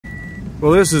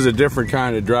Well, this is a different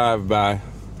kind of drive-by.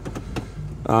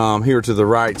 Here to the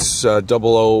right's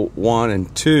 001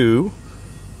 and 2.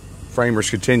 Framers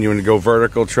continuing to go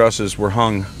vertical. Trusses were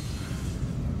hung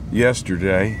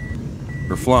yesterday,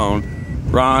 or flown.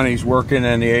 Ronnie's working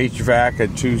in the HVAC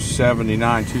at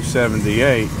 279,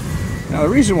 278. Now, the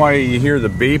reason why you hear the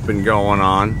beeping going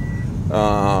on,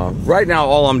 right now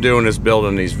all I'm doing is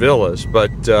building these villas,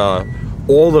 but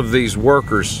all of these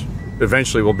workers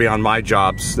eventually will be on my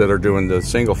jobs that are doing the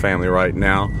single family right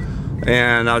now.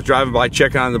 And I was driving by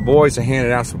checking on the boys and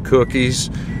handing out some cookies,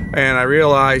 and I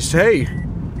realized, hey,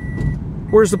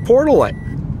 where's the portalet?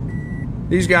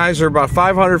 These guys are about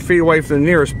 500 feet away from the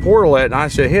nearest portalet, and I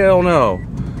said, hell no,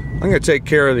 I'm gonna take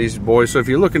care of these boys. So if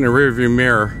you look in the rearview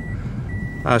mirror,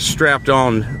 I strapped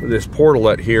on this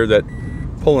portalet here, that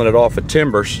pulling it off of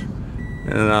timbers,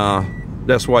 and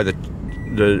that's why the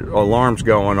alarm's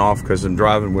going off, because I'm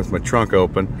driving with my trunk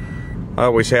open. I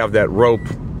always have that rope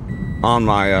on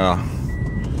my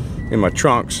in my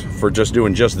trunks for just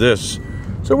doing just this.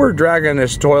 So we're dragging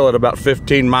this toilet about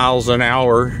 15 miles an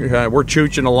hour. We're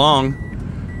chooching along.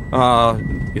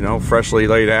 You know, freshly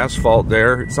laid asphalt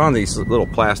there. It's on these little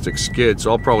plastic skids,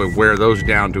 so I'll probably wear those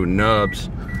down to nubs.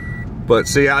 But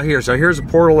see out here, so here's a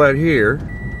portalet here,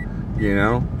 you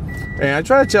know. And I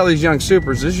try to tell these young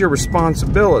supers, this is your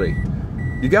responsibility.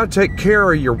 You got to take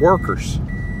care of your workers,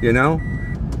 you know.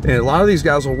 And a lot of these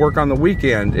guys will work on the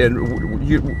weekend, and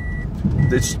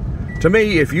it's, to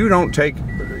me, if you don't take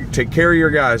care of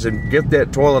your guys and get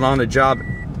that toilet on the job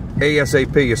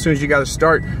ASAP, as soon as you got to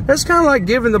start, that's kind of like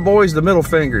giving the boys the middle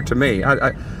finger to me.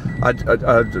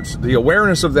 The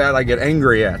awareness of that I get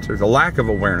angry at, or the lack of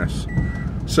awareness.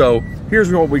 So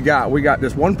here's what we got. We got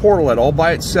this one portalet all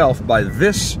by itself by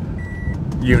this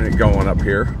unit going up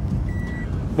here,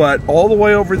 but all the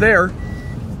way over there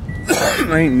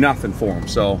ain't nothing for them.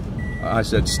 So I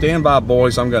said, stand by,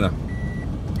 boys, I'm gonna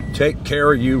take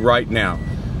care of you right now.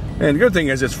 And the good thing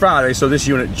is it's Friday, so this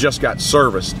unit just got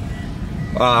serviced.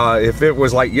 If it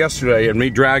was like yesterday and me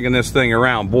dragging this thing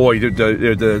around, boy,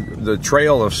 the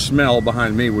trail of smell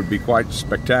behind me would be quite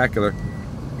spectacular.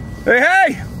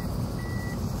 Hey!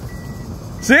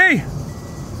 Sí.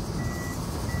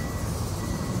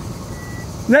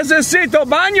 Necesito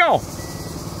baño.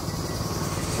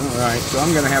 All right, so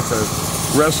I'm gonna have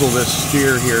to wrestle this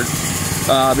steer here.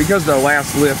 Because the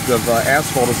last lift of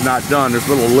asphalt is not done, there's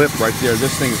a little lip right there.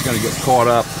 This thing is gonna get caught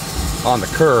up on the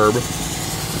curb.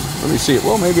 Let me see it.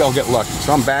 Well, maybe I'll get lucky.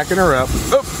 So I'm backing her up.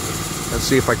 Oh, let's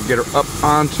see if I can get her up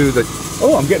onto the,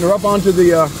 oh, I'm getting her up onto the,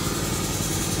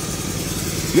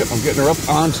 yep, I'm getting her up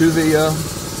onto the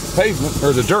pavement,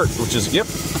 or the dirt, which is, yep,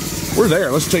 we're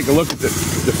there. Let's take a look at the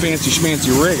fancy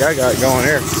schmancy rig I got going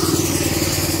here.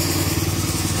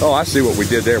 Oh, I see what we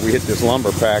did there. We hit this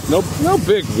lumber pack. No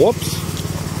big whoops.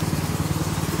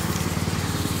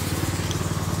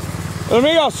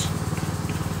 Amigos,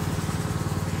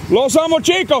 los amo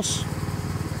chicos.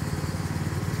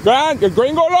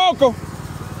 Gringo loco.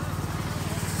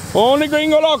 Only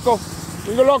gringo loco.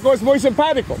 Gringo loco es muy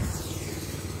simpático.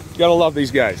 Gotta love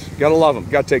these guys. Gotta love them.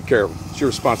 Gotta take care of them. It's your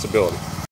responsibility.